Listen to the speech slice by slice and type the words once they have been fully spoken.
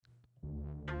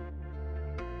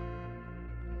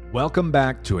Welcome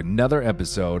back to another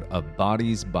episode of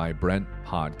Bodies by Brent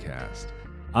podcast.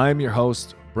 I'm your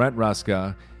host, Brent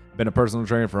Ruska. Been a personal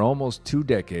trainer for almost 2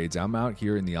 decades. I'm out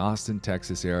here in the Austin,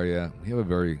 Texas area. We have a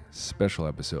very special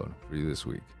episode for you this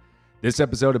week. This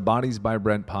episode of Bodies by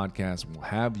Brent podcast will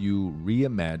have you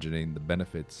reimagining the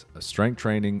benefits of strength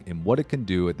training and what it can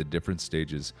do at the different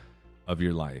stages of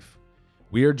your life.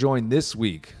 We are joined this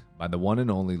week by the one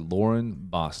and only Lauren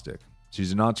Bostic.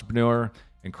 She's an entrepreneur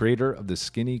and creator of The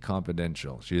Skinny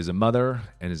Confidential. She is a mother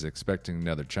and is expecting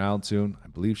another child soon. I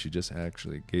believe she just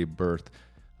actually gave birth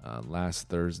last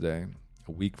Thursday,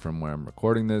 a week from where I'm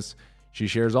recording this. She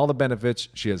shares all the benefits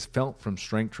she has felt from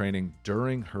strength training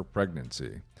during her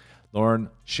pregnancy. Lauren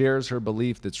shares her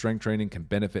belief that strength training can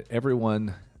benefit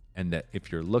everyone and that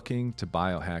if you're looking to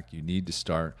biohack, you need to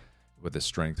start with a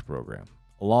strength program.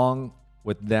 Along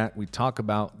with that, we talk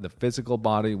about the physical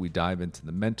body. We dive into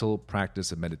the mental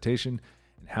practice of meditation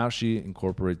and how she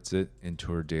incorporates it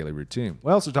into her daily routine.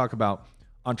 We also talk about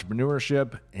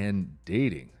entrepreneurship and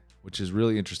dating, which is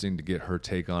really interesting to get her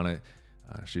take on it.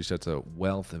 She's such a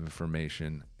wealth of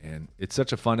information, and it's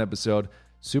such a fun episode.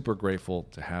 Super grateful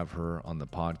to have her on the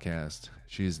podcast.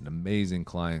 She's an amazing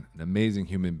client, an amazing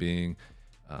human being,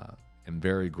 and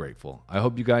very grateful. I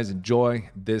hope you guys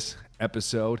enjoy this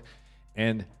episode,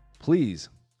 and please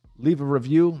leave a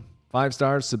review, 5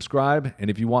 stars, subscribe, and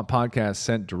if you want podcasts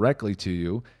sent directly to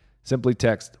you, simply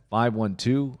text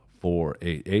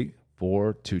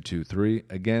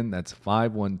 512-488-4223. Again, that's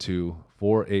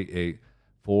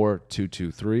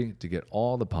 512-488-4223 to get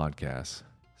all the podcasts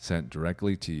sent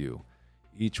directly to you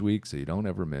each week so you don't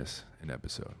ever miss an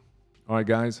episode. All right,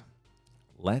 guys,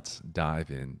 let's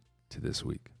dive into this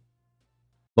week.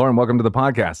 Lauren, welcome to the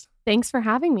podcast. Thanks for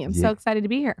having me. I'm so excited to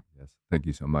be here. Yes, thank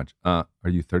you so much. Are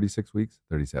you 36 weeks?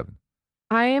 37?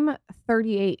 I am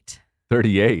 38.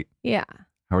 38? Yeah.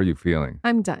 How are you feeling?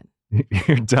 I'm done.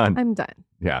 You're done. I'm done.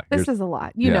 Yeah. This is a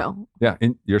lot, you know. Yeah,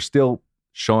 and you're still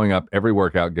showing up every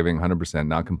workout, giving 100%,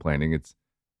 not complaining. It's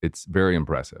very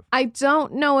impressive. I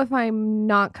don't know if I'm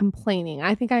not complaining.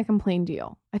 I think I complained to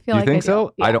you. I feel you like think I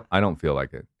so? Yeah. I don't feel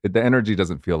like it. The energy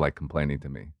doesn't feel like complaining to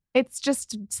me. It's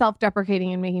just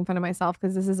self-deprecating and making fun of myself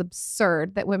because this is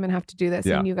absurd that women have to do this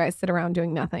and you guys sit around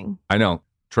doing nothing. I know.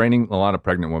 Training a lot of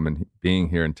pregnant women, being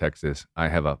here in Texas, I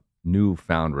have a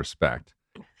newfound respect.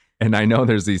 And I know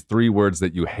there's these 3 words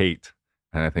that you hate,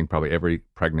 and I think probably every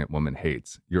pregnant woman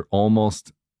hates. You're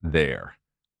almost there.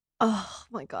 Oh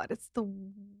my God, it's the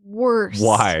worst.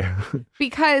 Why?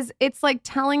 Because it's like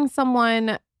telling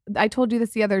someone, I told you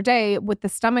this the other day with the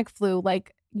stomach flu,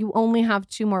 like you only have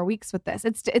 2 more weeks with this.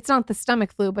 It's not the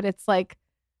stomach flu, but it's like,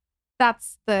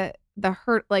 that's the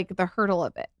hurt, like the hurdle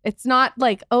of it. It's not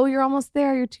like, oh, you're almost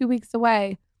there, you're 2 weeks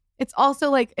away. It's also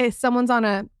like if someone's on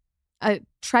a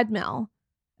treadmill,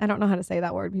 I don't know how to say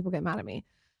that word. People get mad at me.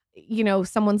 You know,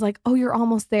 someone's like, oh, you're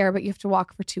almost there, but you have to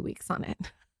walk for 2 weeks on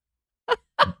it.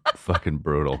 Fucking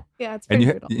brutal. Yeah, it's pretty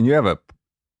brutal. And you have a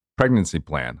pregnancy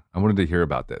plan. I wanted to hear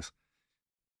about this.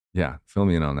 Yeah, fill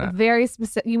me in on that. Very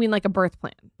specific. You mean like a birth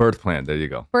plan? Birth plan. There you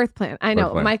go. Birth plan. I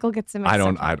know. Michael gets him.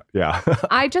 Yeah.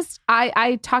 I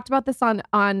talked about this on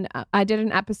I did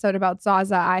an episode about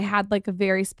Zaza. I had like a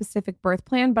very specific birth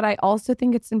plan, but I also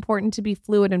think it's important to be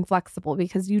fluid and flexible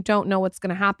because you don't know what's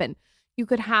going to happen. You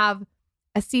could have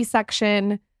a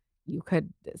C-section. You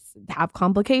could have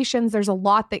complications. There's a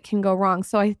lot that can go wrong.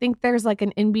 So I think there's like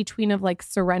an in-between of like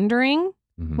surrendering,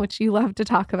 which you love to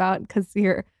talk about because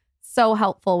you're so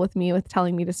helpful with me with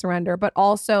telling me to surrender, but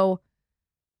also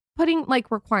putting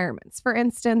like requirements. For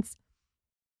instance,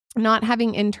 not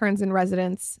having interns and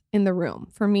residents in the room.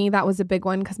 For me, that was a big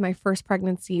one because my first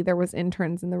pregnancy, there was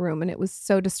interns in the room and it was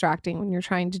so distracting when you're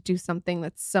trying to do something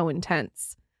that's so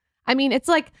intense. I mean, it's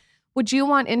like, would you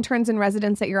want interns and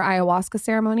residents at your ayahuasca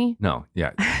ceremony? No.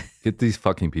 Yeah. Get these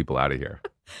fucking people out of here.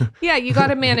 Yeah, you got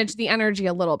to manage the energy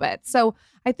a little bit. So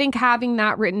I think having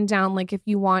that written down, like if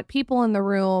you want people in the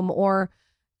room or,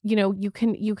 you know, you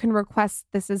can request,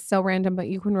 this is so random, but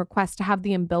you can request to have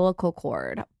the umbilical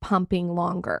cord pumping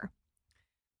longer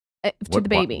to the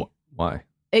baby. Why?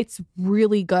 It's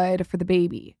really good for the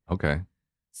baby. Okay.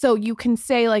 So you can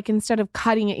say like, instead of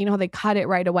cutting it, you know, how they cut it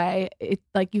right away. It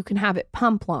like you can have it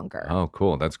pump longer. Oh,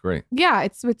 cool. That's great. Yeah.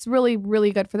 It's really,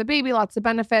 really good for the baby. Lots of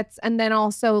benefits. And then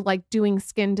also like doing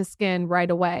skin to skin right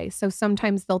away. So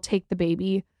sometimes they'll take the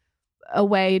baby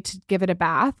away to give it a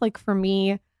bath. Like for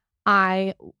me,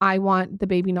 I want the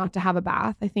baby not to have a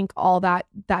bath. I think all that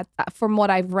from what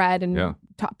I've read and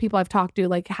people I've talked to,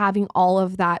 like having all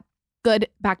of that good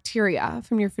bacteria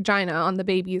from your vagina on the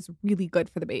baby is really good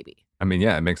for the baby. I mean,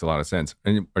 yeah, it makes a lot of sense.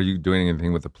 And are you doing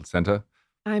anything with the placenta?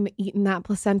 I'm eating that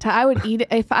placenta. I would eat it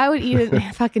if I would eat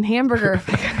a fucking hamburger.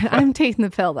 I'm taking the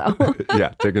pill though.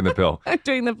 Yeah, taking the pill. I'm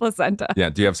doing the placenta. Yeah.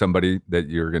 Do you have somebody that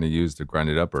you're going to use to grind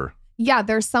it up or? Yeah,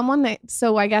 there's someone that,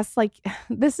 so I guess like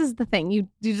this is the thing. You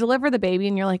deliver the baby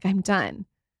and you're like, I'm done.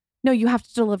 No, you have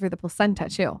to deliver the placenta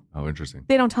too. Oh, interesting.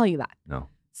 They don't tell you that. No.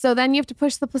 So then you have to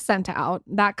push the placenta out.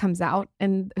 That comes out.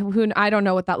 And I don't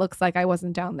know what that looks like. I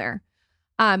wasn't down there.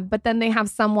 But then they have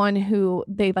someone who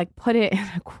they like put it in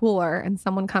a cooler and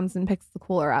someone comes and picks the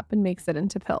cooler up and makes it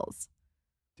into pills.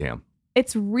 Damn.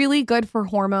 It's really good for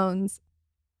hormones.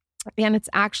 And it's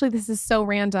actually, this is so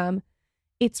random.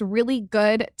 It's really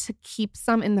good to keep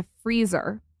some in the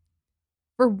freezer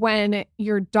for when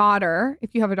your daughter,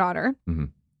 if you have a daughter,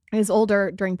 is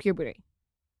older during puberty.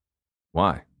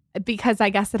 Why? Because I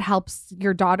guess it helps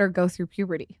your daughter go through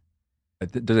puberty.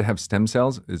 Does it have stem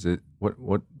cells? Is it what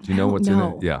do you know what's in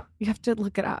it? Yeah. You have to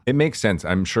look it up. It makes sense.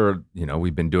 I'm sure,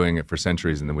 we've been doing it for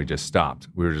centuries and then we just stopped.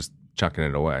 We were just chucking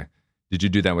it away. Did you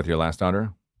do that with your last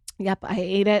daughter? Yep, I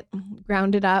ate it,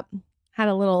 ground it up, had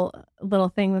a little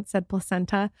thing that said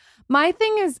placenta. My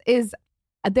thing is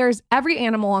there's every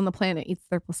animal on the planet eats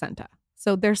their placenta.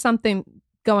 So there's something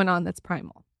going on that's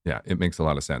primal. Yeah, it makes a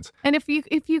lot of sense. And if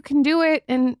you can do it,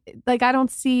 and like I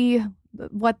don't see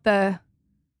what the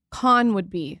con would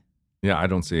be. Yeah, I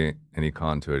don't see any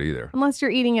con to it either. Unless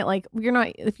you're eating it like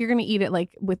if you're going to eat it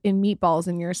like within meatballs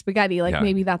in your spaghetti, like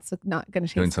maybe that's not going to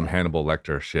taste doing some good. Hannibal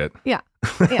Lecter shit. Yeah.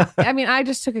 Yeah. I mean, I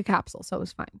just took a capsule, so it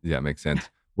was fine. Yeah, makes sense.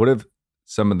 What have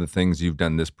some of the things you've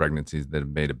done this pregnancy that have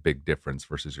made a big difference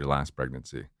versus your last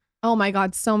pregnancy? Oh my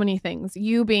God, so many things.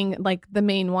 You being like the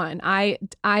main one. I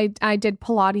did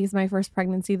Pilates my first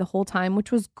pregnancy the whole time,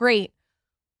 which was great.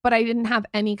 But I didn't have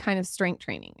any kind of strength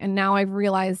training. And now I've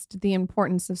realized the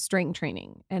importance of strength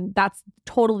training. And that's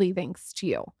totally thanks to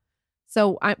you.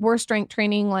 So we're strength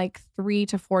training like 3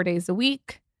 to 4 days a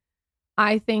week.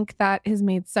 I think that has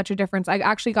made such a difference. I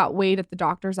actually got weighed at the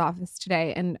doctor's office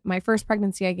today. And my first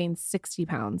pregnancy, I gained 60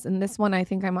 pounds. And this one, I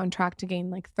think I'm on track to gain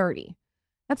like 30.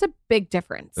 That's a big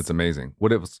difference. That's amazing.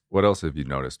 What else have you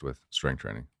noticed with strength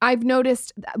training?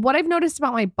 What I've noticed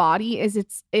about my body is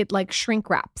it like shrink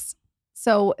wraps.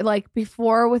 So like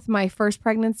before with my first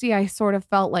pregnancy, I sort of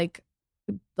felt like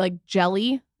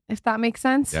jelly, if that makes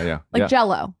sense. Yeah. Like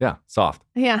Jell-O. Yeah. Soft.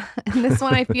 Yeah. And this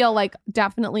one I feel like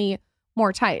definitely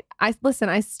more tight. I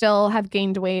still have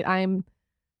gained weight. I'm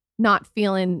not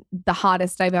feeling the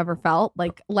hottest I've ever felt.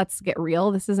 Like, let's get real.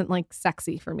 This isn't like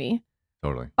sexy for me.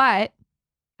 Totally. But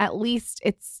at least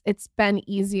it's been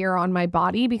easier on my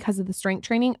body because of the strength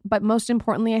training. But most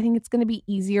importantly, I think it's going to be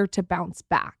easier to bounce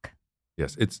back.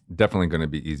 Yes, it's definitely going to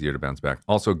be easier to bounce back.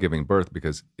 Also giving birth,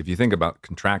 because if you think about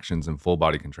contractions and full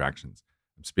body contractions,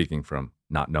 I'm speaking from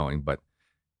not knowing, but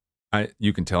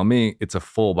you can tell me it's a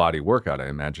full body workout. I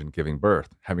imagine giving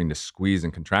birth, having to squeeze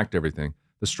and contract everything.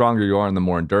 The stronger you are and the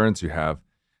more endurance you have,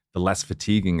 the less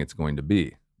fatiguing it's going to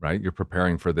be, right? You're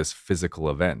preparing for this physical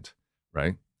event,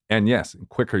 right? And yes,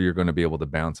 quicker you're going to be able to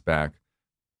bounce back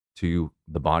to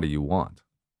the body you want.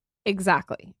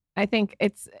 Exactly. I think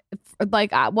it's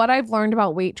like what I've learned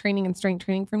about weight training and strength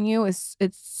training from you is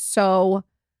it's so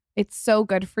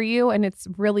good for you. And it's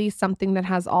really something that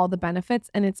has all the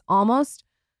benefits. And I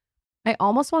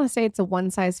almost want to say it's a one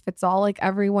size fits all. Like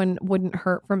everyone wouldn't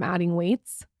hurt from adding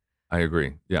weights. I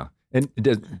agree. Yeah. And it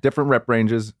does different rep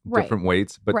ranges, different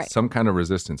weights, but some kind of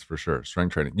resistance for sure.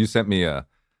 Strength training. You sent me a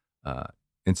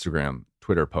Instagram,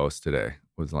 Twitter post today.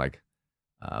 It was like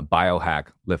biohack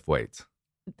lift weights.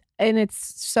 And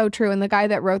it's so true. And the guy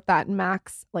that wrote that,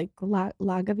 Max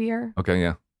Lagavere. Okay,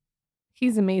 yeah.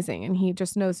 He's amazing. And he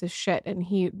just knows his shit. And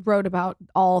he wrote about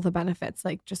all the benefits,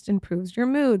 like just improves your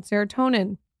mood,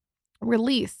 serotonin,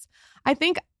 release. I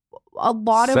think a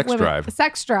lot of women,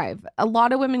 sex drive. A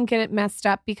lot of women get it messed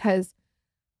up because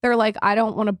they're like, I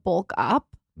don't want to bulk up.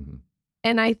 Mm-hmm.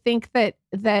 And I think that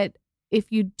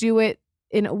if you do it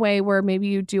in a way where maybe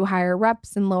you do higher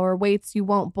reps and lower weights, you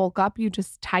won't bulk up. You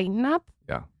just tighten up.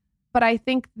 Yeah. But I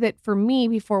think that for me,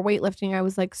 before weightlifting, I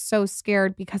was like so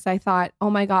scared because I thought, oh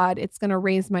my God, it's going to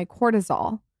raise my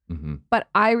cortisol. Mm-hmm. But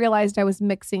I realized I was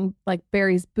mixing like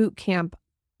Barry's boot camp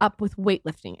up with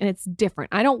weightlifting, and it's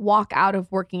different. I don't walk out of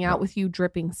working out with you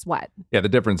dripping sweat. Yeah. The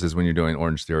difference is when you're doing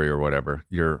Orange Theory or whatever,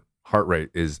 your heart rate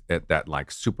is at that like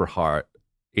super hard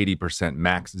 80%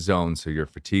 max zone. So you're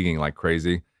fatiguing like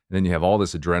crazy. And then you have all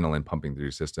this adrenaline pumping through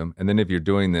your system. And then if you're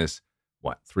doing this,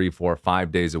 3, 4,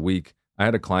 5 days a week, I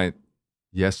had a client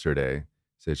yesterday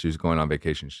said she was going on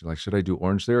vacation. She's like, should I do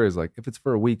Orange Theory? I was like, if it's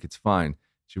for a week, it's fine.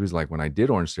 She was like, when I did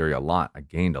Orange Theory a lot, I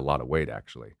gained a lot of weight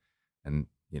actually. And,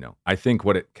 I think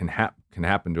what it can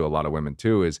happen to a lot of women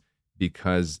too is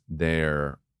because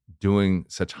their doing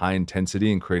such high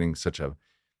intensity and creating such a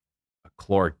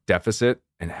caloric deficit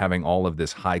and having all of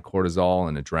this high cortisol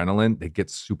and adrenaline, they get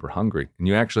super hungry. And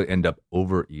you actually end up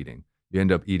overeating. You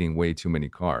end up eating way too many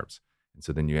carbs. And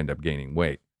so then you end up gaining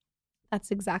weight.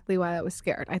 That's exactly why I was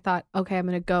scared. I thought, okay, I'm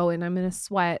going to go and I'm going to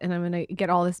sweat and I'm going to get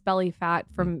all this belly fat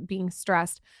from being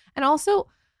stressed. And also,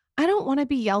 I don't want to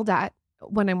be yelled at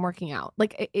when I'm working out.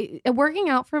 Like working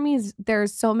out for me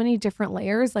there's so many different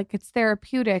layers. Like it's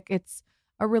therapeutic. It's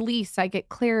a release. I get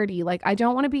clarity. Like I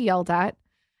don't want to be yelled at.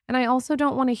 And I also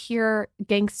don't want to hear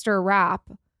gangster rap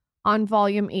on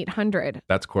volume 800.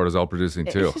 That's cortisol producing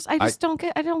too. I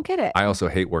don't get it. I also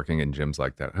hate working in gyms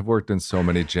like that. I've worked in so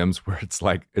many gyms where it's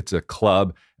like, it's a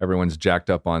club. Everyone's jacked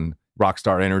up on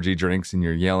Rockstar energy drinks and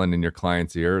you're yelling in your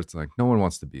client's ear. It's like, no one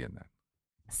wants to be in that.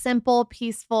 Simple,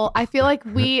 peaceful. I feel like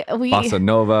we Bossa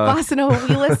Nova.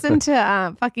 We listen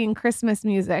to fucking Christmas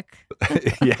music.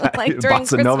 Yeah. Like during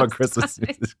Bossa Nova Christmas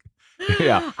music.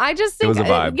 Yeah. I just think, it was a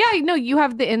vibe. You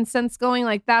have the incense going.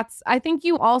 Like I think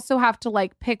you also have to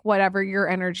like pick whatever your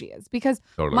energy is, because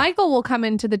Totally. Michael will come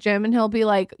into the gym and he'll be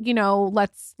like,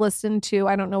 let's listen to,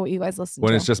 I don't know what you guys listen to.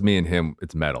 When it's just me and him,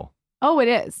 it's metal. Oh, it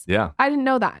is. Yeah. I didn't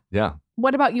know that. Yeah.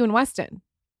 What about you and Weston?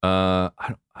 I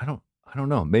don't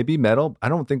know. Maybe metal. I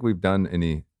don't think we've done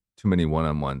too many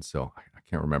one-on-ones, so I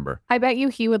can't remember. I bet you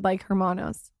he would like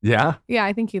Hermanos. Yeah? Yeah,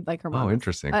 I think he'd like Hermanos. Oh,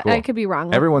 interesting. Cool. I could be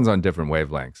wrong. Everyone's on different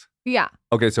wavelengths. Yeah.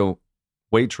 Okay, so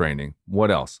weight training. What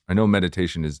else? I know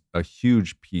meditation is a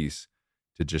huge piece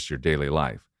to just your daily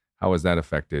life. How has that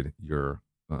affected your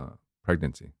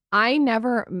pregnancy? I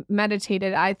never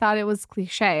meditated. I thought it was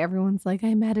cliche. Everyone's like,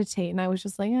 I meditate. And I was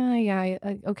just like,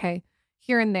 okay.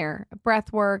 Here and there.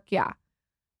 Breath work. Yeah.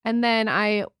 And then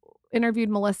I interviewed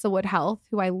Melissa Wood Health,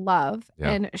 who I love. Yeah.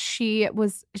 And she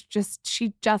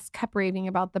just kept raving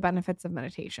about the benefits of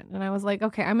meditation. And I was like,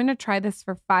 okay, I'm going to try this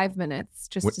for 5 minutes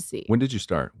to see. When did you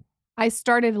start? I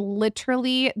started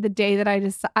literally the day that I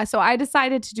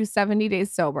decided to do 70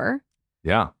 days sober.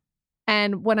 Yeah.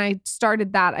 And when I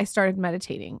started that, I started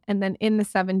meditating. And then in the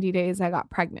 70 days, I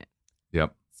got pregnant.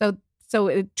 Yep. So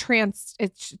it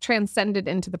transcended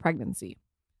into the pregnancy.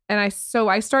 And I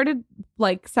started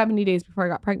like 70 days before I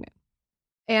got pregnant.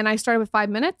 And I started with 5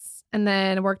 minutes and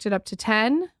then worked it up to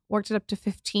 10, worked it up to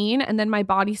 15. And then my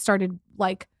body started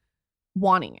like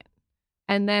wanting it.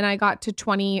 And then I got to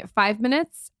 25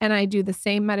 minutes and I do the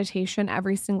same meditation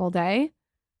every single day.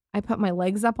 I put my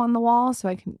legs up on the wall so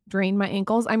I can drain my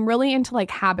ankles. I'm really into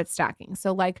like habit stacking.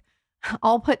 So like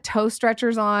I'll put toe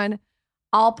stretchers on.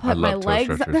 I'll put my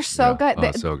legs. They're so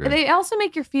good. So good. They also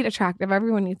make your feet attractive.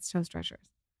 Everyone needs toe stretchers.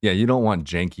 Yeah, you don't want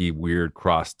janky, weird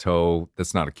cross toe.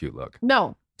 That's not a cute look.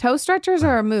 No, toe stretchers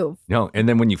are a move. No, and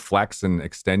then when you flex and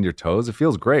extend your toes, it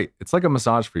feels great. It's like a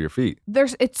massage for your feet.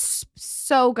 It's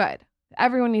so good.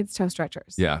 Everyone needs toe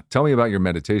stretchers. Yeah. Tell me about your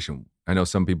meditation. I know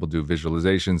some people do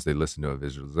visualizations. They listen to a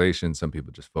visualization. Some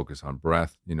people just focus on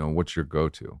breath. What's your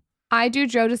go-to? I do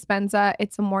Joe Dispenza.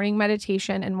 It's a morning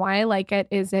meditation. And why I like it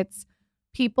is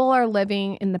people are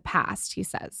living in the past, he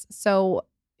says. So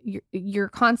you're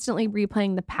constantly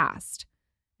replaying the past.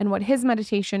 And what his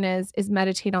meditation is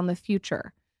meditate on the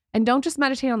future. And don't just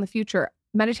meditate on the future,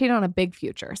 meditate on a big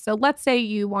future. So let's say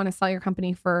you want to sell your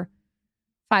company for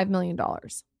 $5 million,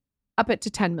 up it to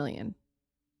 10 million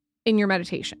in your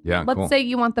meditation. Yeah. Let's cool. say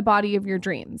you want the body of your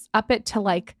dreams, up it to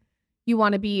like, you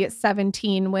want to be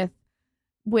 17 with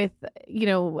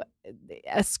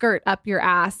a skirt up your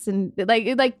ass and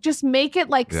like just make it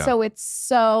like, so it's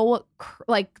so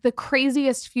like the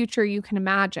craziest future you can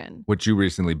imagine. Which you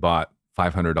recently bought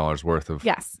 $500 worth of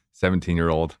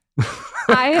 17-year-old.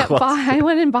 I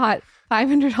went and bought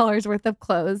 $500 worth of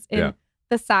clothes in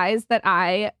the size that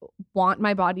I want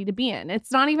my body to be in.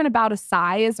 It's not even about a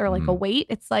size or like a weight.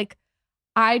 It's like,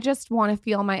 I just want to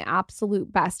feel my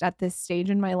absolute best at this stage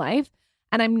in my life.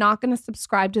 And I'm not going to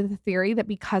subscribe to the theory that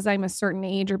because I'm a certain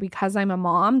age or because I'm a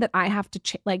mom that I have to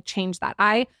change that.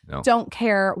 I don't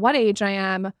care what age I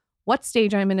am, what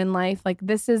stage I'm in life. Like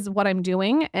this is what I'm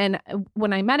doing. And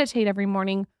when I meditate every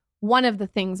morning, one of the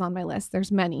things on my list,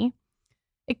 there's many.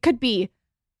 It could be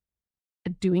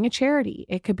doing a charity.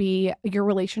 It could be your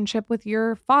relationship with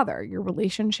your father, your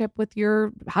relationship with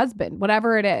your husband,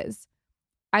 whatever it is.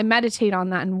 I meditate on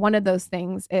that. And one of those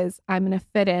things is I'm going to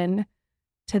fit in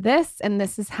to this, and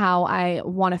this is how I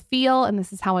want to feel, and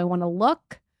this is how I want to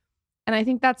look. And I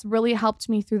think that's really helped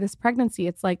me through this pregnancy.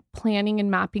 It's like planning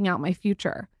and mapping out my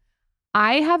future.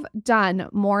 I have done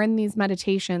more in these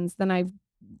meditations than I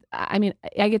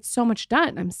get so much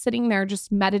done. I'm sitting there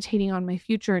just meditating on my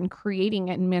future and creating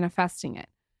it and manifesting it.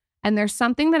 And there's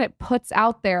something that it puts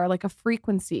out there, like a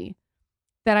frequency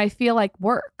that I feel like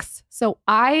works. So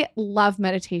I love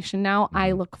meditation now.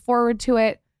 I look forward to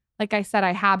it. Like I said,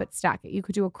 I habit stack it. You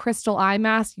could do a crystal eye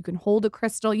mask. You can hold a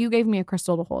crystal. You gave me a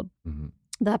crystal to hold,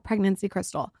 the pregnancy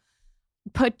crystal.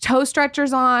 Put toe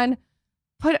stretchers on.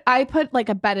 I put like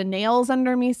a bed of nails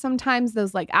under me sometimes,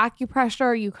 those like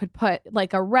acupressure. You could put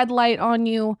like a red light on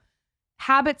you,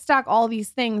 habit stack, all these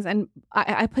things. And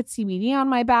I put CBD on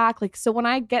my back. Like, so when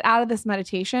I get out of this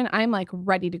meditation, I'm like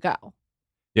ready to go.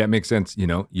 Yeah, it makes sense. You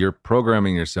know, you're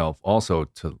programming yourself also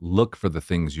to look for the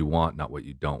things you want, not what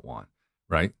you don't want,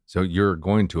 right? So you're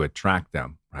going to attract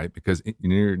them, right? Because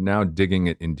you're now digging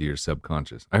it into your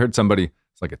subconscious. I heard somebody,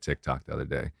 it's like a TikTok the other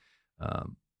day.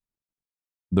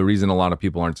 The reason a lot of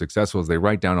people aren't successful is they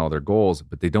write down all their goals,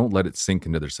 but they don't let it sink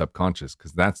into their subconscious,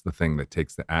 because that's the thing that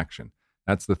takes the action.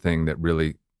 That's the thing that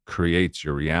really creates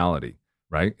your reality,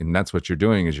 right? And that's what you're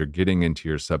doing, is you're getting into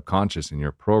your subconscious and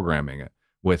you're programming it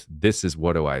with this is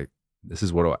what do I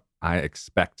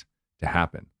expect to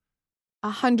happen.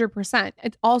 100%.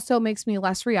 It also makes me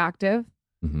less reactive.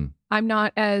 I'm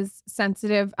not as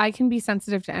sensitive. I can be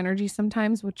sensitive to energy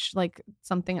sometimes, which like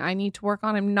something I need to work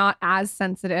on. I'm not as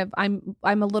sensitive. I'm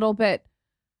a little bit,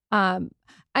 I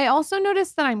also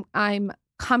noticed that I'm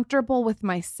comfortable with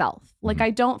myself. Like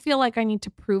I don't feel like I need to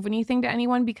prove anything to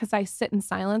anyone, because I sit in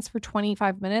silence for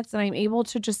 25 minutes and I'm able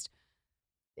to just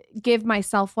give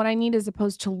myself what I need, as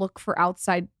opposed to look for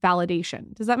outside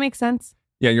validation. Does that make sense?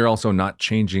 Yeah. You're also not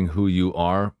changing who you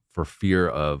are for fear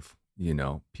of,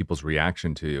 people's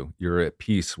reaction to you. You're at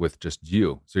peace with just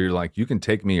you. So you're like, you can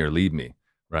take me or leave me,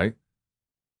 right?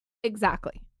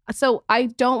 Exactly. So I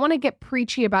don't want to get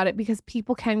preachy about it, because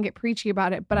people can get preachy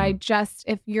about it. But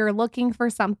if you're looking for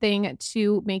something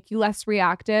to make you less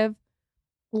reactive,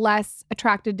 less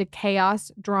attracted to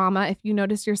chaos, drama, if you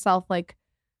notice yourself like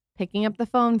picking up the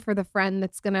phone for the friend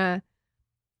that's going to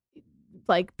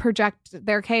like project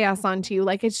their chaos onto you,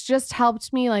 like it's just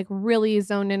helped me like really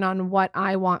zone in on what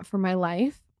I want for my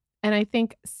life. And I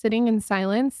think sitting in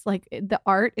silence, like the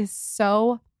art is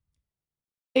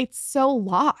it's so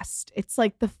lost. It's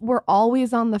like we're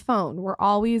always on the phone. We're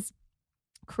always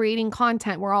creating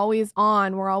content. We're always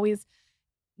on.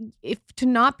 To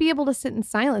not be able to sit in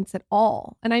silence at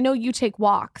all. And I know you take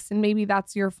walks, and maybe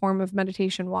that's your form of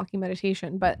meditation, walking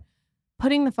meditation, but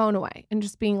putting the phone away and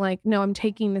just being like, no, I'm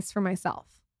taking this for myself.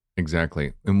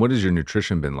 Exactly. And what has your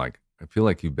nutrition been like? I feel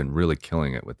like you've been really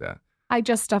killing it with that. I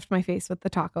just stuffed my face with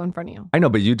the taco in front of you. I know,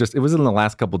 but it was in the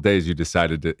last couple of days you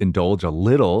decided to indulge a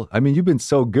little. I mean, you've been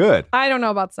so good. I don't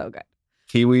know about so good.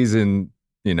 Kiwis and,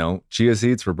 chia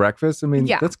seeds for breakfast. I mean,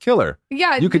 that's killer.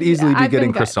 Yeah. You could easily be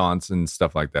getting croissants and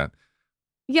stuff like that.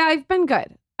 Yeah, I've been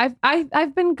good.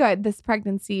 I've been good this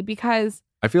pregnancy, because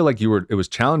I feel like it was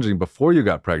challenging before you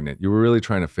got pregnant. You were really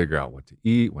trying to figure out what to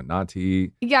eat, what not to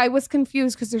eat. Yeah, I was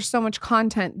confused, because there's so much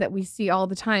content that we see all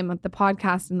the time at the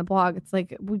podcast and the blog. It's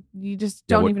like, you just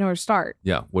don't even know where to start.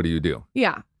 Yeah. What do you do?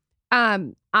 Yeah.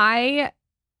 I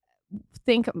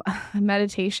think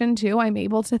meditation too. I'm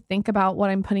able to think about what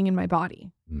I'm putting in my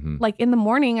body. Like in the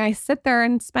morning, I sit there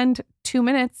and spend 2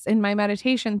 minutes in my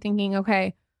meditation thinking,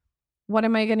 okay, what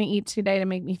am I going to eat today to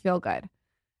make me feel good?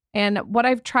 And what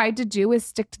I've tried to do is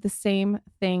stick to the same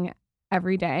thing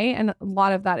every day. And a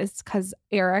lot of that is because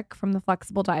Eric from the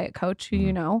Flexible Diet Coach, who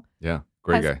you know. Yeah,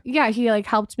 great guy. Yeah, he like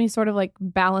helped me sort of like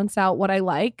balance out what I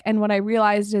like. And what I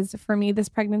realized is, for me, this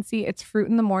pregnancy, it's fruit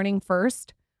in the morning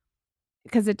first,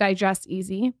 because it digests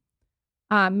easy.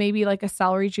 Maybe like a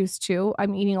celery juice too.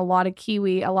 I'm eating a lot of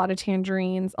kiwi, a lot of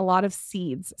tangerines, a lot of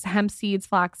seeds, hemp seeds,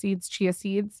 flax seeds, chia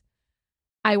seeds.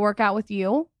 I work out with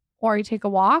you, or I take a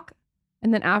walk.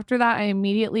 And then after that, I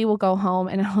immediately will go home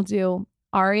and I'll do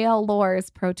Ariel Lore's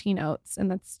protein oats.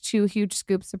 And that's 2 huge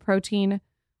scoops of protein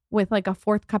with like a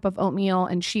 4th cup of oatmeal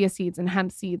and chia seeds and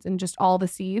hemp seeds and just all the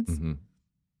seeds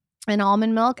and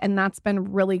almond milk. And that's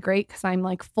been really great, because I'm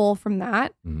like full from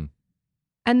that.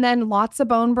 And then lots of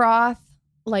bone broth.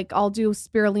 Like I'll do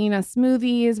spirulina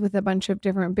smoothies with a bunch of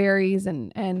different berries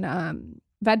and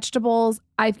vegetables.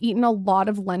 I've eaten a lot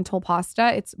of lentil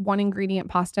pasta. It's 1 ingredient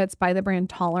pasta. It's by the brand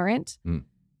Tolerant.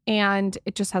 And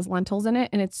it just has lentils in it.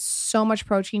 And it's so much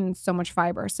protein and so much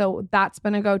fiber. So that's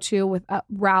been a go-to with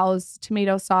Rouse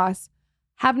tomato sauce.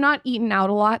 Have not eaten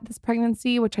out a lot this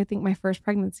pregnancy, which I think my first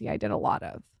pregnancy I did a lot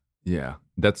of. Yeah.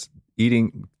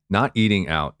 Not eating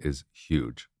out is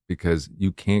huge, because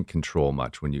you can't control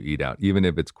much when you eat out, even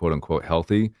if it's quote unquote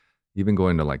healthy. Even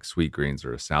going to like Sweet Greens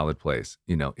or a salad place,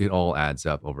 it all adds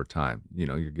up over time.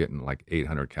 You're getting like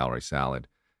 800 calorie salad,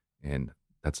 and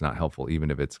that's not helpful,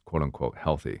 even if it's quote unquote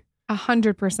healthy.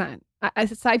 100%.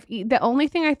 The only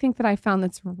thing I think that I found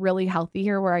that's really healthy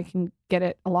here, where I can get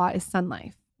it a lot, is Sun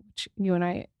Life, which you and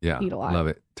I Yeah, eat a lot. love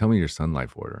it. Tell me your Sun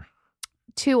Life order.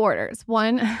 2 orders.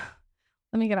 One,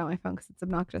 let me get out my phone because it's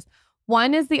obnoxious.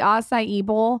 One is the acai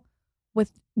bowl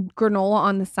with granola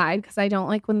on the side because I don't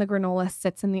like when the granola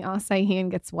sits in the acai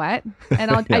and gets wet.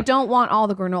 And Yeah. I don't want all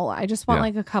the granola. I just want Yeah.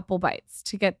 like a couple bites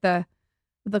to get the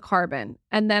carbon.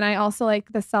 And then I also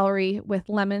like the celery with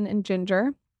lemon and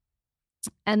ginger.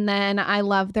 And then I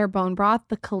love their bone broth,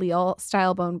 the Khalil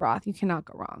style bone broth. You cannot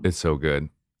go wrong. It's so good.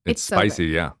 It's so spicy.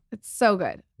 good. Yeah. It's so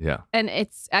good. Yeah. And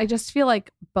I just feel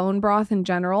like bone broth in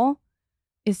general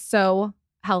is so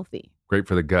healthy. Great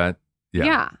for the gut. Yeah.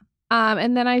 Yeah.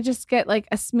 And then I just get like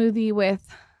a smoothie with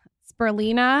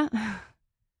spirulina,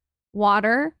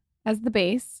 water as the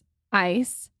base,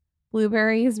 ice,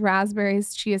 blueberries,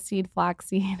 raspberries, chia seed,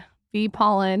 flaxseed, bee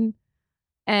pollen,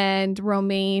 and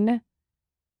romaine,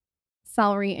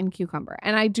 celery, and cucumber.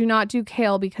 And I do not do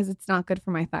kale because it's not good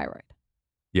for my thyroid.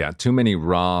 Yeah. Too many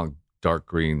raw, dark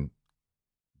green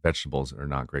vegetables are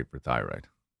not great for thyroid.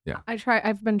 Yeah.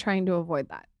 I've been trying to avoid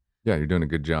that. Yeah. You're doing a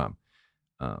good job.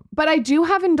 But I do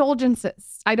have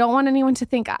indulgences. I don't want anyone to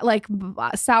think like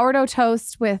sourdough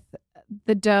toast with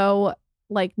the dough,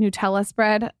 like Nutella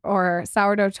spread, or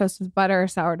sourdough toast with butter,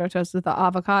 sourdough toast with the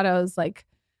avocados, like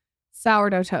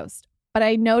sourdough toast. But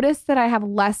I noticed that I have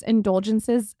less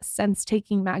indulgences since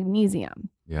taking magnesium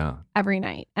Yeah. every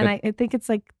night. And I think it's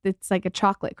like a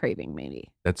chocolate craving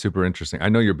maybe. That's super interesting. I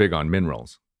know you're big on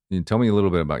minerals. Can you tell me a little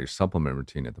bit about your supplement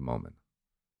routine at the moment?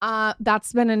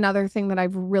 That's been another thing that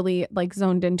I've really like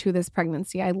zoned into this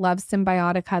pregnancy. I love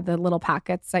Symbiotica, the little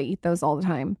packets. I eat those all the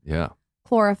time. Yeah.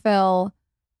 Chlorophyll.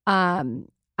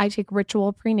 I take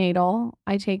Ritual prenatal.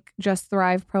 I take Just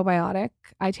Thrive probiotic.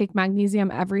 I take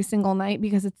magnesium every single night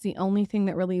because it's the only thing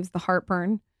that relieves the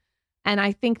heartburn. And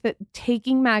I think that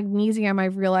taking magnesium,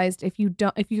 I've realized if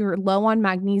you're low on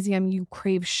magnesium, you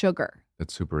crave sugar.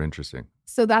 That's super interesting.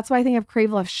 So that's why I think I've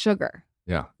craved less sugar.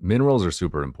 Yeah. Minerals are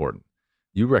super important.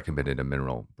 You recommended a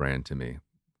mineral brand to me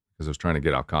because I was trying to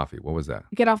get off coffee. What was that?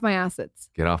 Get off my acids.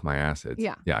 Get off my acids.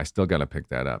 Yeah. Yeah. I still got to pick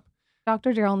that up.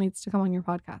 Dr. Daryl needs to come on your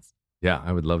podcast. Yeah.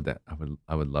 I would love that.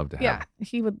 I would love to have. Yeah.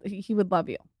 He would love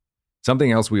you.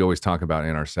 Something else we always talk about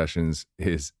in our sessions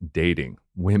is dating,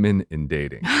 women in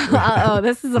dating. Oh,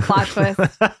 this is a plot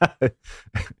twist.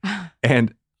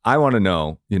 And I want to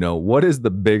know, what is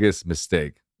the biggest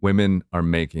mistake women are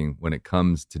making when it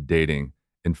comes to dating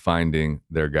and finding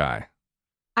their guy?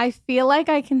 I feel like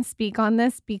I can speak on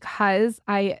this because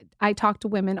I talk to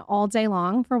women all day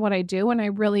long for what I do. And I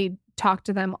really talk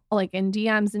to them like in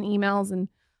DMs and emails and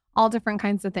all different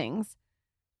kinds of things.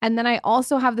 And then I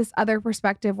also have this other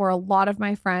perspective where a lot of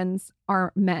my friends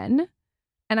are men.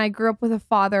 And I grew up with a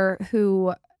father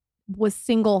who was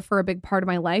single for a big part of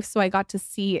my life. So I got to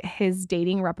see his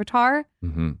dating repertoire,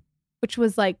 which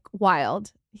was like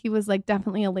wild. He was like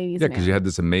definitely a ladies' Yeah, man. because you had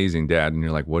this amazing dad and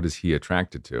you're like, what is he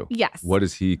attracted to? Yes. What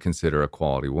does he consider a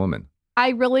quality woman? I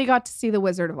really got to see the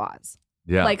Wizard of Oz.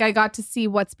 Yeah. Like I got to see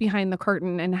what's behind the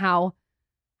curtain and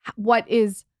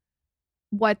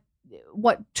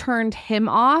what turned him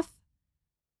off.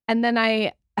 And then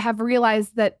I have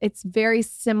realized that it's very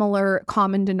similar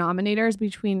common denominators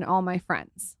between all my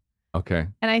friends. Okay.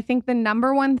 And I think the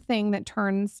number one thing that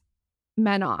turns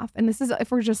men off, and this is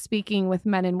if we're just speaking with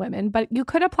men and women, but you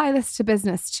could apply this to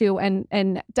business too.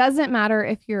 And doesn't matter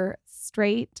if you're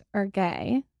straight or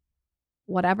gay,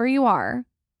 whatever you are,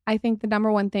 I think the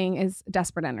number one thing is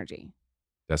desperate energy.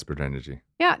 Desperate energy.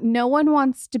 Yeah. No one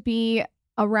wants to be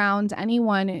around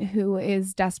anyone who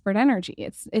is desperate energy.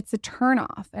 It's a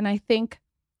turnoff. And I think,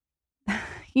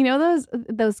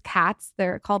 those cats,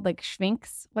 they're called like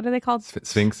Sphinx. What are they called?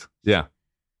 Sphinx. Yeah.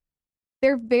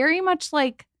 They're very much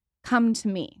like, come to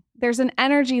me. There's an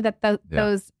energy that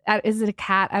those, is it a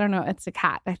cat? I don't know. It's a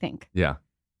cat, I think. Yeah.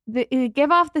 They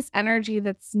give off this energy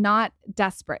that's not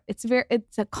desperate. It's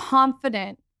a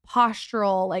confident,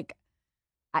 postural, like,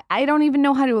 I don't even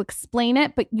know how to explain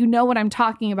it, but you know what I'm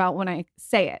talking about when I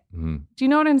say it. Mm-hmm. Do you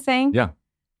know what I'm saying? Yeah.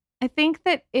 I think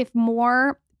that if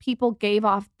more people gave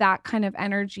off that kind of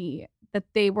energy, that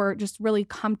they were just really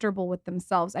comfortable with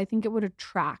themselves, I think it would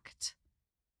attract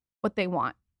what they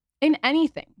want in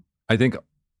anything. I think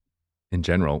in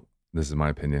general, this is my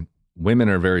opinion, women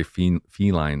are very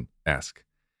feline-esque,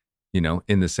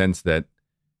 in the sense that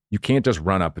you can't just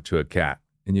run up to a cat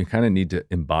and you kind of need to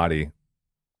embody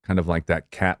kind of like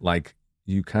that cat-like,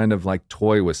 you kind of like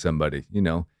toy with somebody,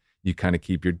 you kind of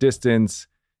keep your distance.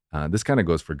 This kind of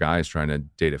goes for guys trying to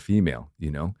date a female,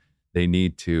 they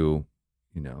need to,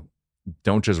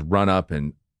 don't just run up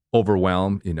and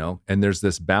overwhelm, and there's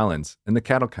this balance and the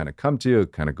cat will kind of come to you,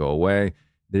 kind of go away.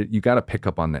 You got to pick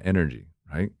up on the energy,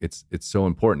 right? It's so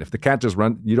important. If the cat just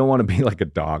runs, you don't want to be like a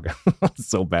dog. It's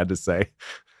so bad to say.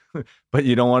 But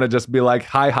you don't want to just be like,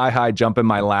 hi, jump in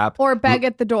my lap. Or beg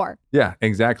at the door. Yeah,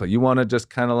 exactly. You want to just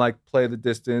kind of like play the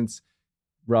distance,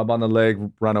 rub on the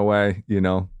leg, run away,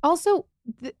 Also,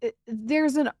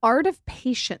 there's an art of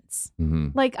patience. Mm-hmm.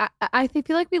 Like, I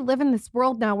feel like we live in this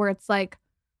world now where it's like,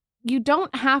 you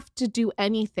don't have to do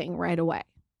anything right away.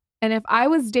 And if I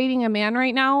was dating a man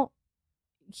right now,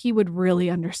 he would really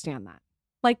understand that.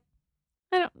 Like,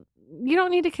 you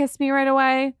don't need to kiss me right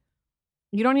away.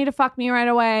 You don't need to fuck me right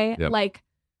away. Yep. Like,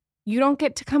 you don't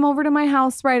get to come over to my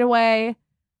house right away.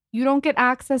 You don't get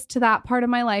access to that part of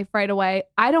my life right away.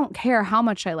 I don't care how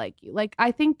much I like you. Like,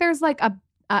 I think there's like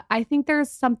I think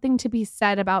there's something to be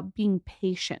said about being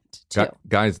patient too.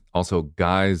 Guys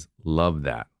love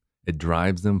that. It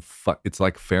drives them. It's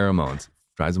like pheromones.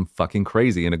 Drives them fucking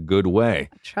crazy in a good way.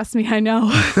 Trust me, I know.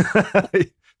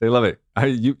 They love it.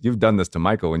 You've done this to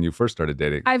Michael when you first started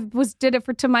dating. Did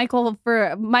it to Michael.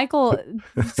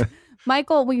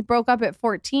 Michael, we broke up at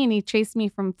 14. He chased me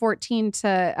from 14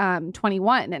 to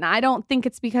 21. And I don't think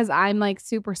it's because I'm like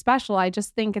super special. I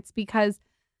just think it's because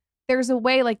there's a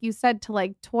way, like you said, to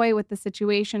like toy with the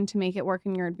situation to make it work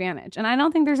in your advantage. And I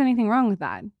don't think there's anything wrong with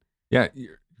that. Yeah.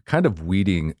 You're kind of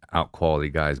weeding out quality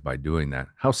guys by doing that.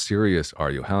 How serious are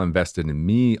you? How invested in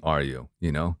me are you?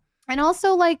 And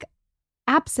also like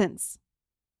absence.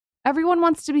 Everyone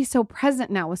wants to be so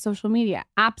present now with social media.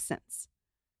 Absence.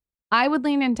 I would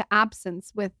lean into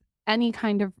absence with any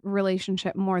kind of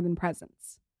relationship more than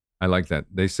presence. I like that.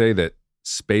 They say that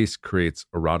space creates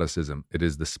eroticism. It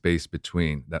is the space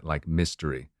between, that like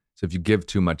mystery. So if you give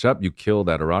too much up, you kill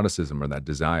that eroticism or that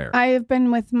desire. I have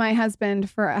been with my husband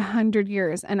for 100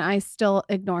 years and I still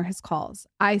ignore his calls.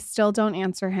 I still don't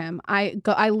answer him. I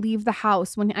leave the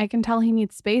house when I can tell he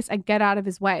needs space. I get out of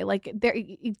his way. Like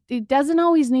it doesn't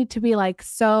always need to be like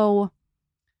so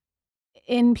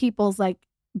in people's like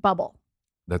bubble.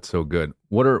 That's so good.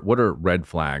 What are red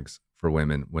flags for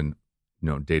women when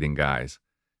dating guys?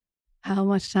 How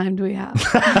much time do we have?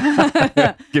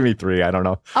 Give me 3. I don't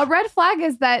know. A red flag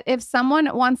is that if someone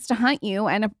wants to hunt you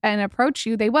and approach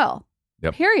you, they will.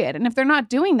 Yep. Period. And if they're not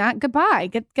doing that, goodbye.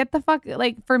 Get the fuck.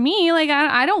 Like for me, like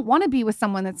I don't want to be with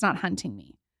someone that's not hunting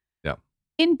me. Yeah.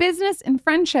 In business, in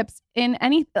friendships, in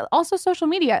also social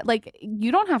media, like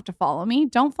you don't have to follow me.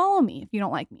 Don't follow me if you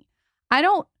don't like me.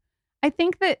 I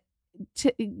think that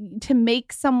to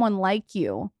make someone like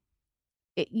you,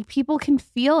 people can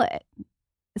feel it.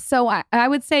 So I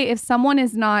would say if someone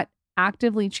is not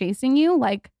actively chasing you,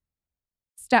 like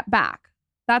step back.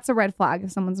 That's a red flag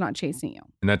if someone's not chasing you.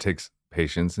 And that takes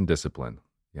patience and discipline.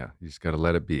 Yeah. You just got to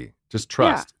let it be. Just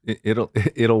trust. Yeah.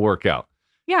 It'll work out.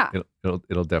 Yeah.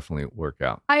 It'll definitely work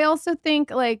out. I also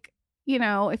think like,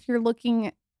 if you're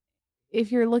looking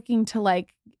to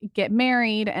like get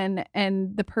married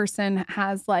and the person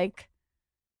has like,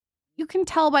 you can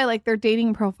tell by like their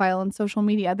dating profile and social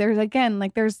media.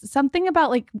 There's something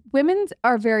about like women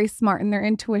are very smart and their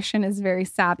intuition is very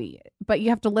savvy, but you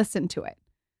have to listen to it.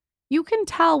 You can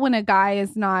tell when a guy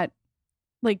is not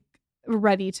like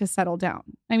ready to settle down.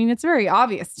 I mean, it's very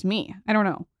obvious to me. I don't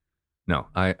know. No,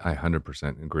 I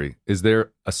 100% agree. Is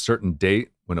there a certain date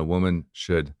when a woman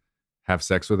should have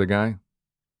sex with a guy?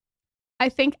 I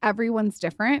think everyone's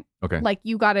different. Okay. Like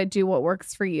you got to do what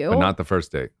works for you. But not the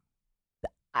first date.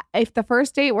 If the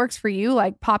first date works for you,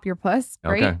 like pop your puss.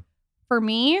 Great. Okay. For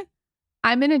me,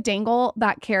 I'm going to dangle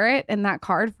that carrot and that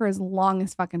card for as long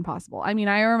as fucking possible. I mean,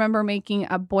 I remember making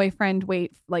a boyfriend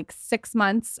wait like 6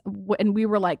 months and we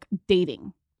were like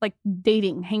dating,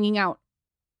 hanging out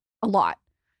a lot.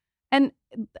 And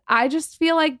I just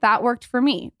feel like that worked for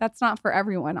me. That's not for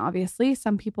everyone, obviously.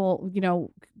 Some people,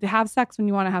 have sex when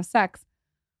you want to have sex.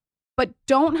 But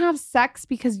don't have sex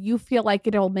because you feel like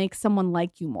it'll make someone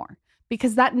like you more.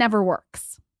 Because that never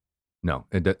works. No,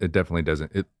 it definitely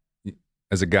doesn't.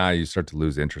 As a guy, you start to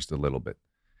lose interest a little bit.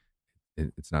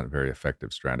 It's not a very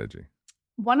effective strategy.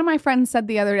 One of my friends said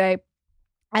the other day,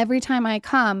 every time I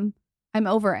come, I'm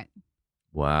over it.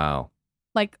 Wow.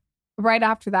 Like right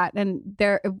after that. And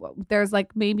there's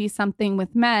like maybe something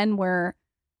with men where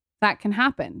that can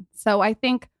happen. So I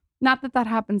think not that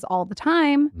happens all the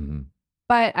time,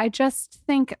 but I just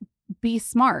think be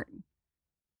smart.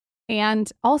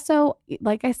 And also,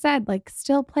 like I said, like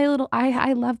still play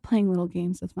I love playing little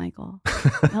games with Michael.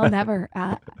 He'll never.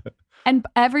 And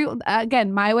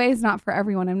again, my way is not for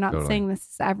everyone. I'm not saying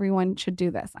everyone should do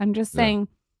this. I'm just saying,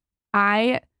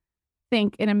 I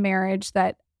think in a marriage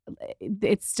that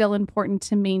it's still important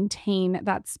to maintain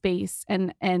that space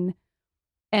and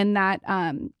that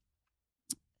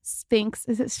sphinx.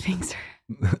 Is it sphinx?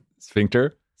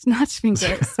 Sphincter? not Sphinx,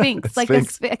 Sphinx, like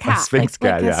Sphinx. a cat, A Sphinx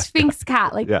cat, like yeah. a Sphinx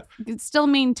cat, like Yeah. you could still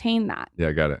maintain that.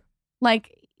 Yeah, got it.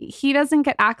 Like he doesn't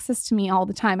get access to me all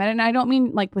the time. And I don't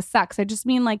mean like with sex. I just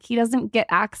mean like he doesn't get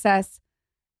access.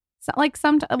 So, like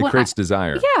sometimes It creates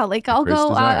desire. Yeah, like I'll creates go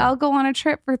desire. I'll go on a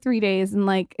trip for 3 days and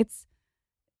like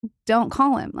don't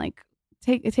call him. Like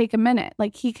take a minute.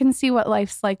 Like he can see what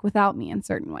life's like without me in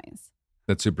certain ways.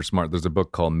 That's super smart. There's a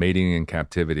book called Mating in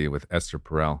Captivity with Esther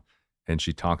Perel, and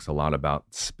she talks a lot about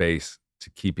space to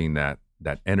keeping that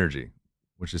energy,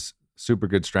 which is super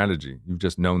good strategy. You've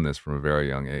just known this from a very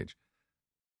young age.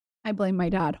 I blame my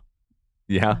dad.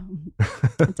 Yeah.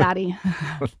 Daddy.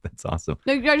 That's awesome.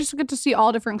 I just get to see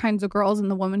all different kinds of girls, and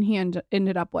the woman he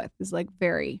ended up with is like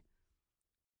very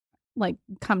like,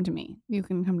 come to me. You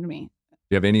can come to me. Do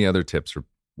you have any other tips for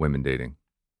women dating?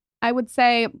 I would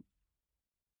say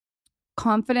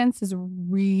confidence is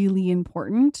really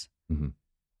important. Mm-hmm.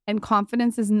 And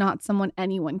confidence is not someone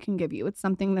anyone can give you. It's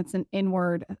something that's an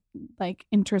inward, like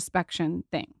introspection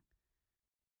thing.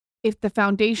 If the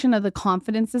foundation of the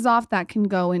confidence is off, that can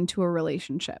go into a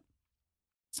relationship.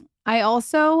 I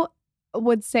also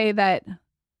would say that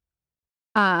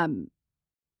men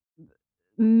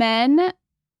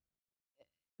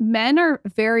are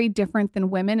very different than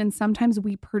women, and sometimes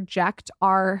we project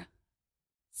our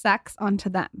sex onto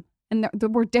them, and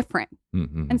we're different.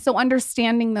 Mm-hmm. And so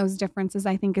understanding those differences,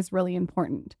 I think, is really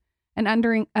important. And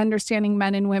understanding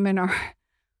men and women are,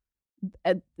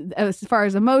 as far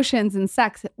as emotions and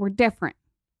sex, we're different.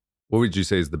 What would you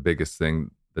say is the biggest thing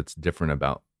that's different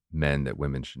about men that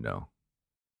women should know?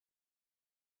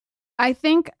 I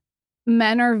think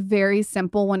men are very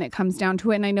simple when it comes down to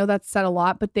it. And I know that's said a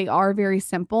lot, but they are very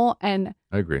simple. And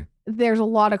I agree. there's a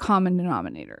lot of common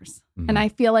denominators. Mm-hmm. And I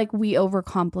feel like we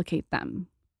overcomplicate them.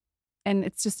 And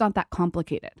it's just not that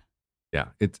complicated. Yeah,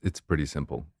 it's pretty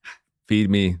simple. Feed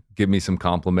me, give me some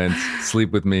compliments,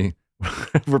 sleep with me.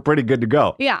 We're pretty good to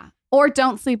go. Yeah. Or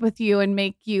don't sleep with you and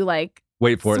make you like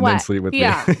wait for sweat. it and then sleep with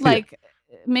yeah, me. like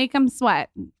make them sweat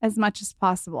as much as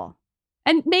possible.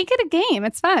 And make it a game.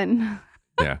 It's fun.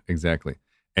 Yeah, exactly.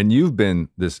 And you've been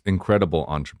this incredible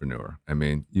entrepreneur. I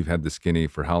mean, you've had the Skinny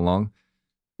for how long?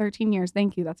 13 years.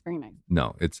 Thank you. That's very nice.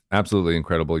 No, it's absolutely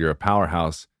incredible. You're a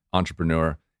powerhouse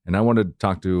entrepreneur. And I wanted to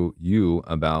talk to you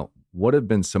about what have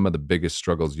been some of the biggest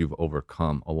struggles you've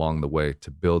overcome along the way to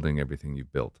building everything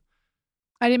you've built.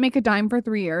 I didn't make a dime for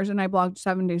 3 years and I blogged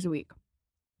 7 days a week.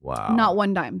 Wow. Not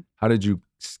one dime. How did you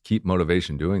keep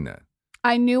motivation doing that?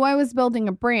 I knew I was building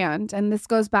a brand, and this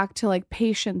goes back to like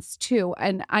patience too.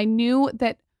 And I knew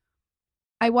that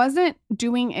I wasn't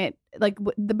doing it like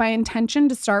my intention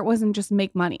to start wasn't just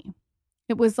make money.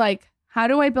 It was like, how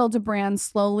do I build a brand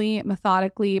slowly,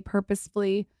 methodically,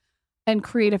 purposefully, and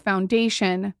create a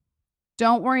foundation?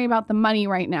 Don't worry about the money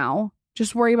right now.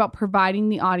 Just worry about providing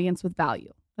the audience with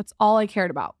value. That's all I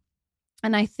cared about.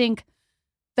 And I think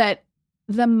that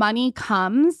the money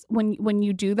comes when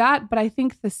you do that. But I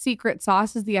think the secret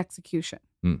sauce is the execution.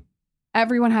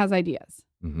 Everyone has ideas.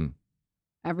 Mm-hmm.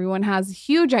 Everyone has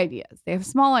huge ideas. They have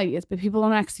small ideas, but people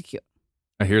don't execute.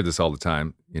 I hear this all the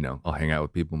time. You know, I'll hang out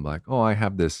with people and be like, oh, I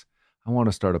have this. I want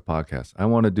to start a podcast. I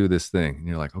want to do this thing. And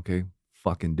you're like, okay,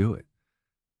 fucking do it.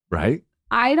 Right?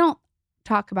 I don't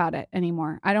talk about it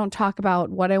anymore. I don't talk about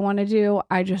what I want to do.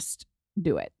 I just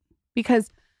do it.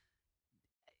 Because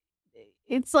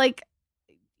it's like,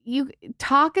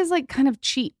 talk is like kind of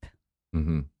cheap.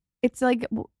 Mm-hmm. It's like,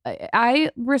 I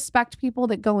respect people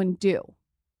that go and do.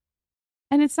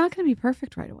 And it's not going to be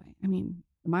perfect right away. I mean,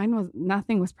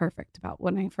 nothing was perfect about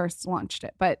when I first launched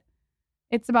it, but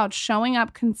it's about showing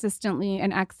up consistently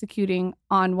and executing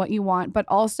on what you want, but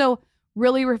also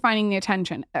really refining the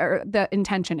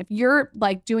intention. If you're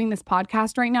like doing this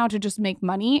podcast right now to just make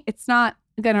money, it's not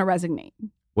going to resonate.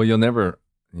 Well, you'll never,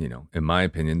 in my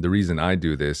opinion, the reason I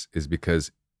do this is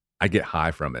because I get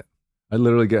high from it. I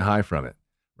literally get high from it,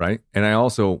 right? And I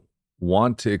also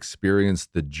want to experience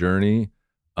the journey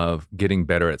of getting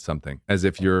better at something. As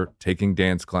if you're taking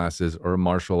dance classes or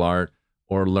martial art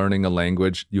or learning a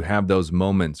language, you have those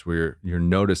moments where you're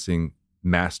noticing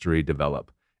mastery develop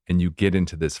and you get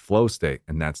into this flow state,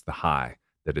 and that's the high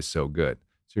that is so good.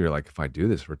 So you're like, if I do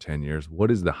this for 10 years, what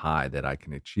is the high that I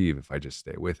can achieve if I just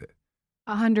stay with it?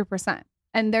 100%.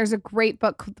 And there's a great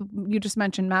book you just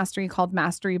mentioned, Mastery, called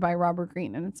Mastery by Robert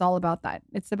Greene. And it's all about that.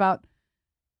 It's about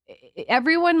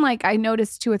everyone, like I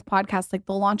noticed too with podcasts, like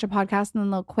they'll launch a podcast and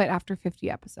then they'll quit after 50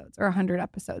 episodes or 100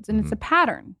 episodes. And it's a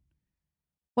pattern.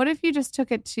 What if you just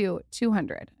took it to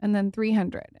 200 and then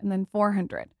 300 and then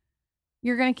 400?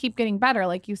 You're going to keep getting better.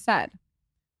 Like you said,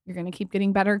 you're going to keep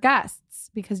getting better guests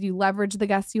because you leverage the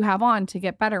guests you have on to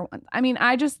get better ones. I mean,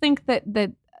 I just think that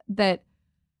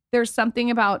there's something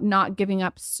about not giving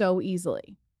up so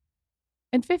easily.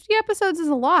 And 50 episodes is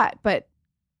a lot, but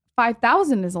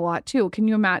 5,000 is a lot too. Can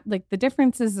you imagine? Like the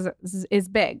difference is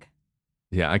big.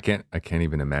 Yeah, I can't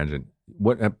even imagine.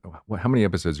 How many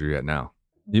episodes are you at now?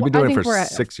 You've been doing it for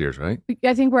 6 years, right?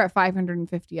 I think we're at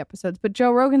 550 episodes, but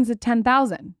Joe Rogan's at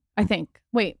 10,000, I think.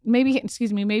 Wait, maybe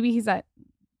he's at,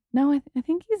 no, I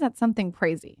think he's at something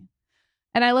crazy.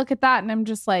 And I look at that and I'm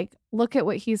just like, look at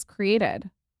what he's created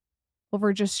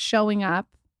over just showing up,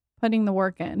 putting the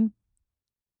work in.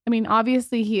 I mean,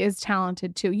 obviously he is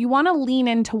talented too. You want to lean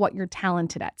into what you're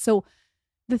talented at. So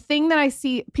the thing that I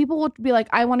see, people will be like,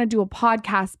 I want to do a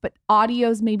podcast, but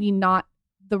audio's maybe not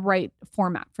the right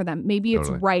format for them. Maybe it's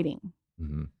writing.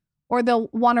 Mm-hmm. Or they'll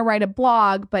want to write a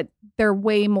blog, but they're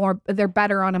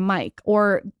better on a mic.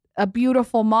 Or a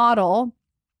beautiful model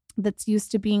that's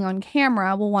used to being on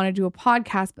camera will want to do a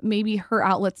podcast, but maybe her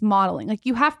outlet's modeling. Like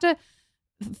you have to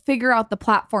figure out the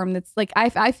platform that's like,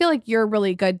 I feel like you're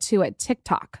really good too at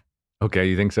TikTok. Okay.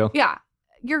 You think so? Yeah.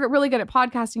 You're really good at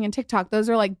podcasting and TikTok. Those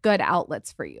are like good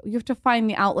outlets for you. You have to find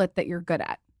the outlet that you're good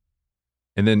at.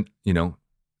 And then,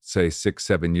 say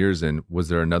 6-7 years in, was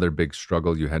there another big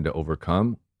struggle you had to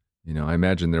overcome? I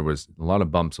imagine there was a lot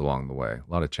of bumps along the way,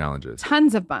 a lot of challenges.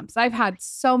 Tons of bumps. I've had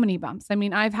so many bumps. I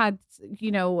mean, I've had,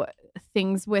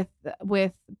 things with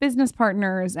business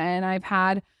partners, and I've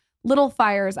had little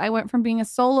fires. I went from being a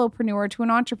solopreneur to an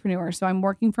entrepreneur. So I'm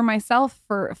working for myself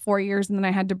for 4 years, and then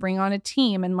I had to bring on a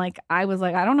team. And I was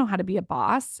like, I don't know how to be a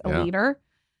boss, a leader.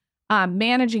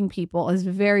 Managing people is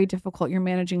very difficult. You're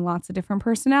managing lots of different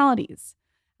personalities.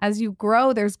 As you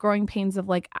grow, there's growing pains of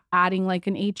like adding like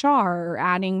an HR or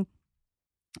adding,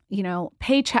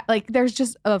 paycheck. Like there's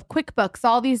just QuickBooks,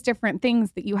 all these different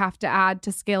things that you have to add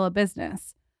to scale a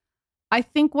business. I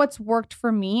think what's worked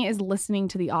for me is listening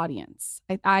to the audience.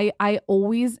 I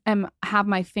always have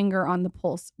my finger on the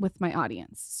pulse with my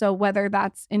audience. So whether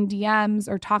that's in DMs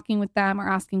or talking with them or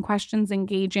asking questions,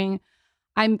 engaging,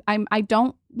 I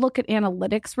don't look at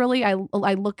analytics really. I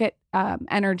look at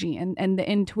energy and the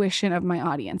intuition of my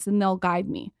audience, and they'll guide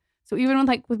me. So even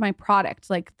with my product,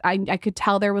 like I could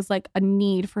tell there was like a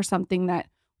need for something that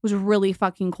was really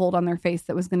fucking cold on their face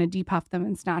that was going to depuff them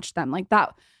and snatch them like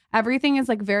that. Everything is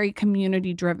like very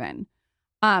community driven.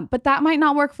 But that might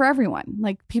not work for everyone.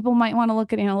 Like people might want to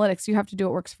look at analytics. You have to do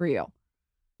what works for you.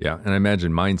 Yeah. And I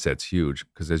imagine mindset's huge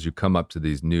because as you come up to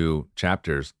these new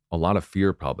chapters, a lot of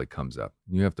fear probably comes up.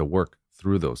 You have to work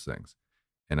through those things.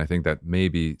 And I think that may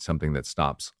be something that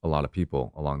stops a lot of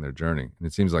people along their journey. And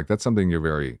it seems like that's something you're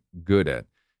very good at,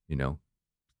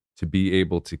 to be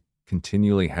able to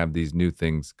continually have these new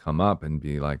things come up and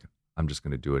be like, I'm just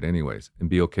going to do it anyways and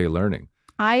be okay learning.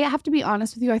 I have to be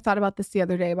honest with you. I thought about this the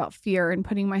other day about fear and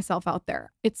putting myself out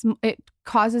there. It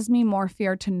causes me more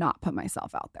fear to not put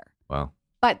myself out there. Wow.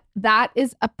 But that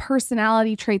is a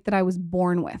personality trait that I was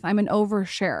born with. I'm an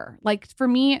oversharer. Like for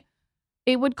me,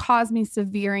 it would cause me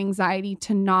severe anxiety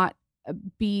to not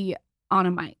be on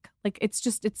a mic. Like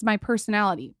it's my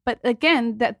personality. But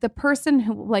again, that the person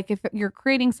who, like if you're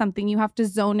creating something, you have to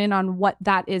zone in on what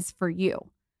that is for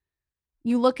you.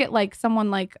 You look at like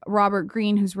someone like Robert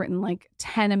Greene, who's written like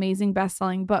 10 amazing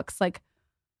best-selling books, like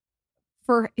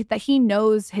for that he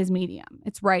knows his medium,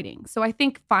 it's writing. So I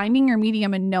think finding your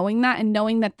medium and knowing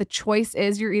that the choice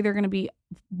is you're either going to be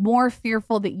more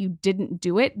fearful that you didn't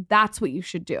do it. That's what you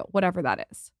should do, whatever that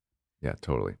is. Yeah,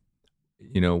 totally.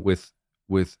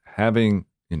 With having,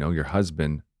 your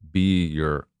husband be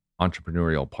your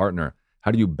entrepreneurial partner,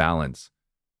 how do you balance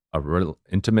a real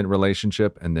intimate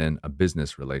relationship and then a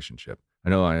business relationship? I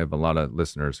know I have a lot of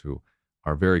listeners who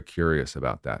are very curious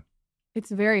about that. It's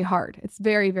very hard. It's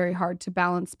very, very hard to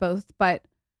balance both, but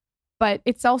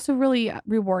it's also really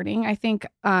rewarding. I think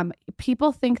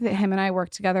people think that him and I work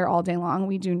together all day long.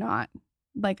 We do not.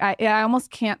 Like I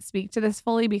almost can't speak to this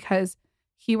fully because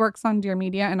he works on Dear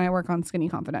Media and I work on Skinny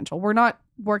Confidential. We're not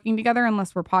working together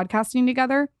unless we're podcasting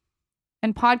together.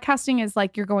 And podcasting is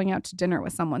like you're going out to dinner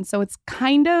with someone. So it's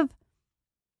kind of,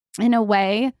 in a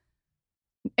way,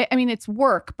 I mean, it's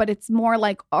work, but it's more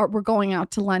like we're going out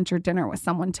to lunch or dinner with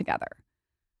someone together.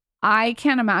 I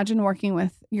can't imagine working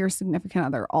with your significant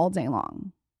other all day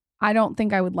long. I don't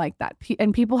think I would like that.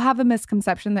 And people have a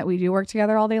misconception that we do work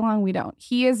together all day long. We don't.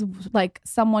 He is like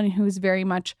someone who's very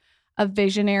much a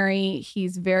visionary.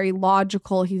 He's very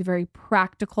logical. He's very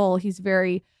practical. He's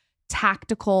very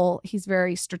tactical. He's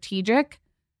very strategic.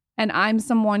 And I'm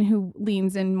someone who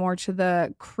leans in more to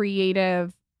the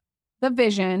creative, the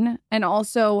vision, and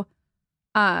also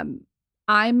I'm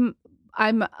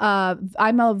a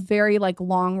very like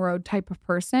long road type of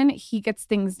person. He gets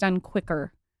things done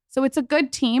quicker. So it's a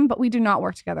good team, but we do not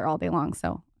work together all day long.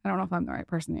 So I don't know if I'm the right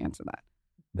person to answer that.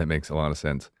 That makes a lot of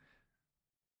sense.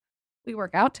 We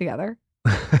work out together.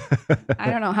 I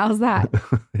don't know. How's that?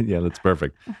 Yeah, that's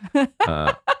perfect.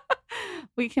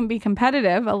 We can be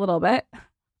competitive a little bit.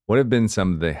 What have been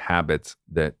some of the habits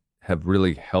that have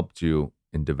really helped you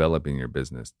in developing your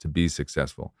business to be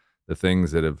successful? The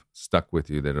things that have stuck with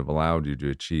you that have allowed you to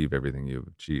achieve everything you've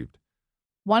achieved?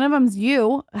 One of them's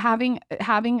you having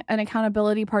an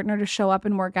accountability partner to show up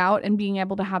and work out, and being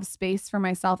able to have space for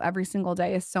myself every single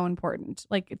day is so important.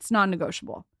 Like, it's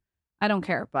non-negotiable. I don't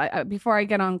care. But before I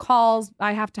get on calls,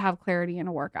 I have to have clarity in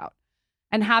a workout.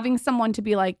 And having someone to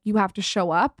be like, you have to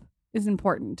show up is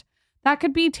important. That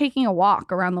could be taking a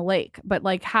walk around the lake, but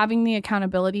like having the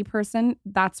accountability person,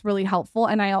 that's really helpful.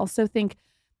 And I also think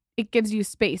it gives you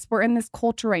space. We're in this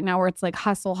culture right now where it's like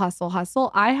hustle, hustle,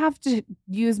 hustle. I have to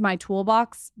use my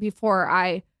toolbox before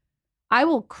I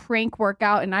will crank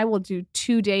workout, and I will do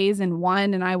 2 days in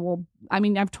one. And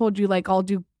I've told you, like, I'll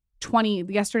do 20.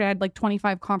 Yesterday I had like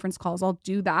 25 conference calls. I'll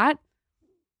do that.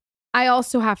 I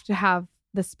also have to have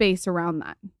the space around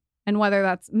that. And whether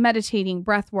that's meditating,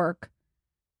 breath work,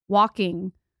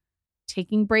 walking,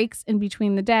 taking breaks in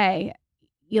between the day,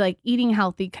 like eating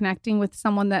healthy, connecting with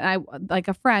someone that I like,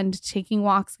 a friend, taking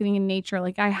walks, getting in nature.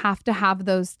 Like, I have to have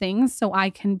those things so I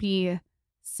can be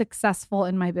successful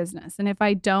in my business. And if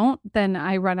I don't, then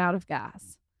I run out of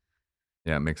gas.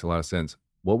 Yeah, it makes a lot of sense.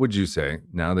 What would you say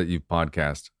now that you've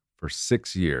podcasted for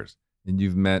 6 years and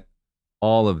you've met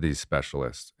all of these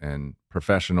specialists and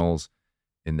professionals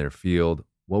in their field?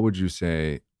 What would you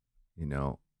say,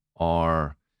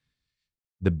 are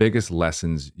the biggest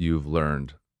lessons you've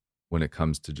learned when it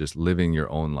comes to just living your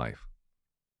own life?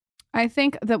 I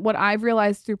think that what I've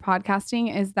realized through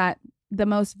podcasting is that the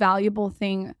most valuable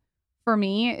thing for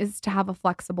me is to have a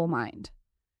flexible mind,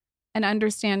 and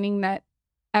understanding that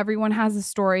everyone has a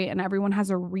story and everyone has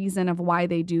a reason of why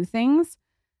they do things,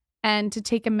 and to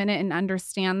take a minute and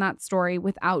understand that story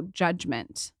without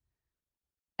judgment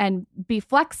and be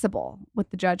flexible with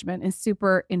the judgment is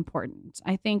super important.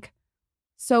 I think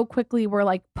so quickly we're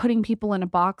like putting people in a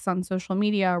box on social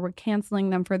media, or we're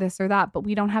canceling them for this or that, but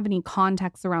we don't have any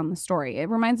context around the story. It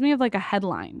reminds me of like a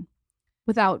headline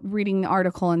without reading the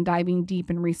article and diving deep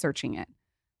and researching it.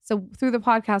 So through the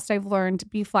podcast, I've learned to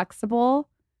be flexible,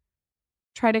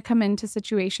 try to come into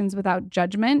situations without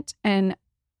judgment, and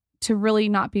to really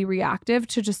not be reactive,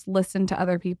 to just listen to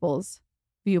other people's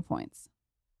viewpoints.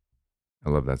 I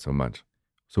love that so much.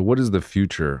 So what is the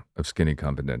future of Skinny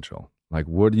Confidential? Like,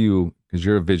 because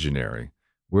you're a visionary,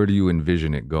 where do you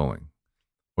envision it going?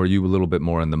 Or are you a little bit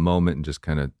more in the moment and just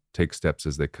kind of take steps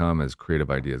as they come, as creative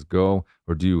ideas go?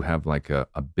 Or do you have like a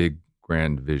big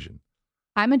grand vision?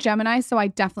 I'm a Gemini, so I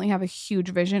definitely have a huge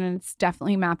vision, and it's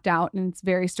definitely mapped out, and it's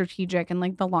very strategic, and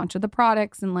like the launch of the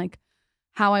products and like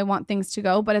how I want things to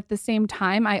go. But at the same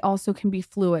time, I also can be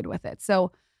fluid with it.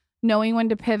 So knowing when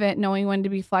to pivot, knowing when to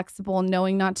be flexible,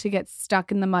 knowing not to get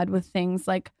stuck in the mud with things.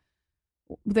 Like,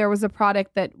 there was a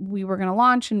product that we were going to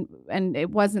launch and it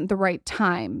wasn't the right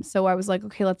time. So I was like,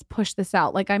 okay, let's push this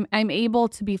out. Like, I'm able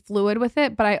to be fluid with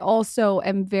it, but I also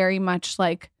am very much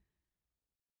like,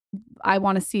 I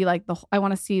want to see like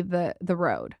the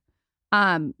road.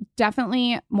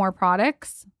 Definitely more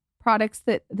products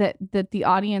that the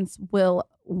audience will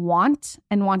want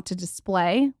to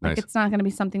display. Like, Nice. It's not going to be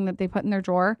something that they put in their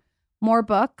drawer. More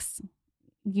books,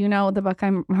 the book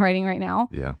I'm writing right now.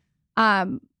 Yeah.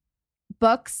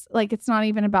 Books, like, it's not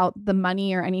even about the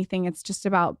money or anything. It's just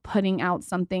about putting out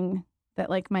something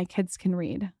that like my kids can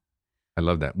read. I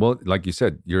love that. Well, like you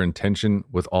said, your intention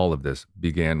with all of this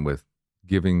began with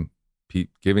giving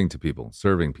to people,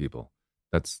 serving people.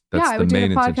 That's I the would do main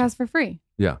the podcast intention. for free.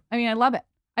 Yeah. I mean, I love it.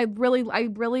 I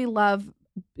really love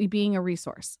being a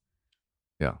resource.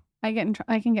 Yeah. I can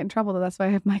get in trouble though. That's why I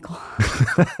have Michael.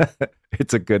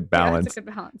 It's a good balance. Yeah, it's a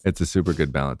good balance. It's a super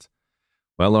good balance.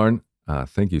 Well, Lauren,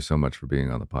 thank you so much for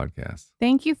being on the podcast.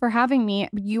 Thank you for having me.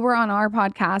 You were on our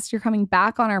podcast. You're coming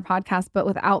back on our podcast, but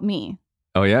without me.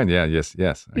 Oh, yeah. Yes.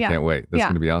 I can't wait. That's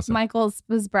going to be awesome. Michael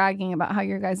was bragging about how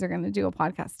you guys are going to do a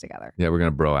podcast together. Yeah, we're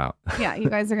going to bro out. Yeah, you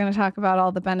guys are going to talk about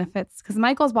all the benefits, because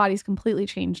Michael's body's completely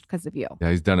changed because of you.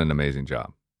 Yeah, he's done an amazing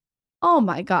job. Oh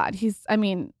my God. He's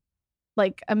amazing.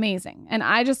 And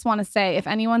I just want to say, if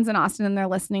anyone's in Austin and they're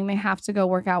listening, they have to go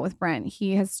work out with Brent.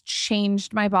 He has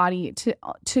changed my body to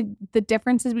the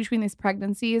differences between these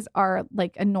pregnancies are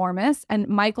like enormous. And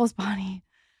Michael's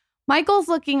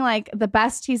looking like the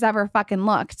best he's ever fucking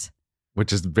looked.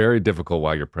 Which is very difficult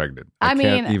while you're pregnant. I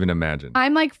can't even imagine.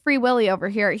 I'm like Free Willy over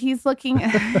here. He's looking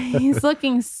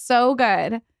so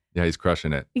good. Yeah, he's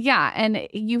crushing it. Yeah, and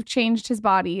you've changed his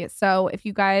body. So if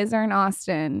you guys are in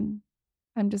Austin,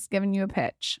 I'm just giving you a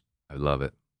pitch. I love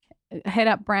it. Hit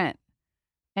up Brent.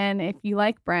 And if you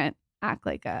like Brent, act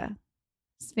like a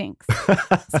sphinx.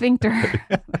 Sphincter.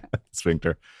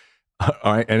 Sphincter. All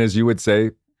right. And as you would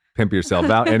say, pimp yourself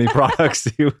out. Any products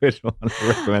you would want to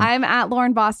recommend? I'm at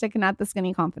Lauren Bostic and at The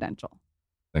Skinny Confidential.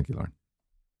 Thank you, Lauren.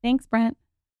 Thanks, Brent.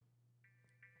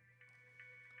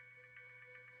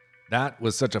 That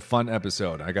was such a fun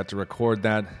episode. I got to record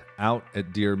that out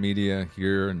at Deer Media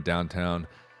here in downtown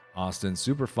Austin.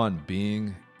 Super fun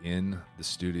being in the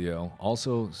studio.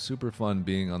 Also super fun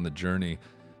being on the journey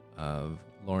of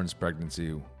Lauren's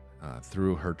pregnancy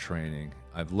through her training.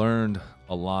 I've learned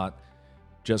a lot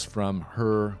just from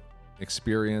her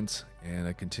experience, and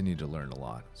I continue to learn a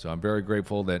lot. So I'm very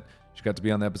grateful that she got to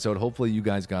be on the episode. Hopefully you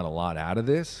guys got a lot out of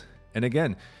this. And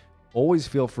again, always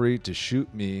feel free to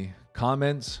shoot me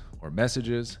comments or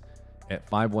messages at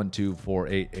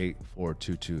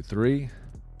 512-488-4223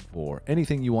 for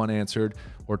anything you want answered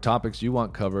or topics you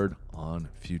want covered on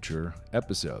future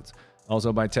episodes.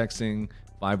 Also, by texting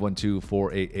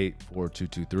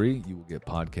 512-488-4223, you will get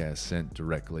podcasts sent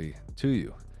directly to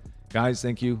you. Guys,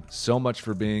 thank you so much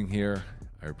for being here.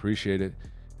 I appreciate it.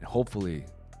 And hopefully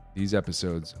these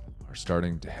episodes are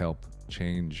starting to help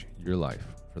change your life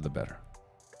for the better.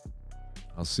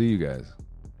 I'll see you guys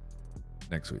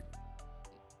next week.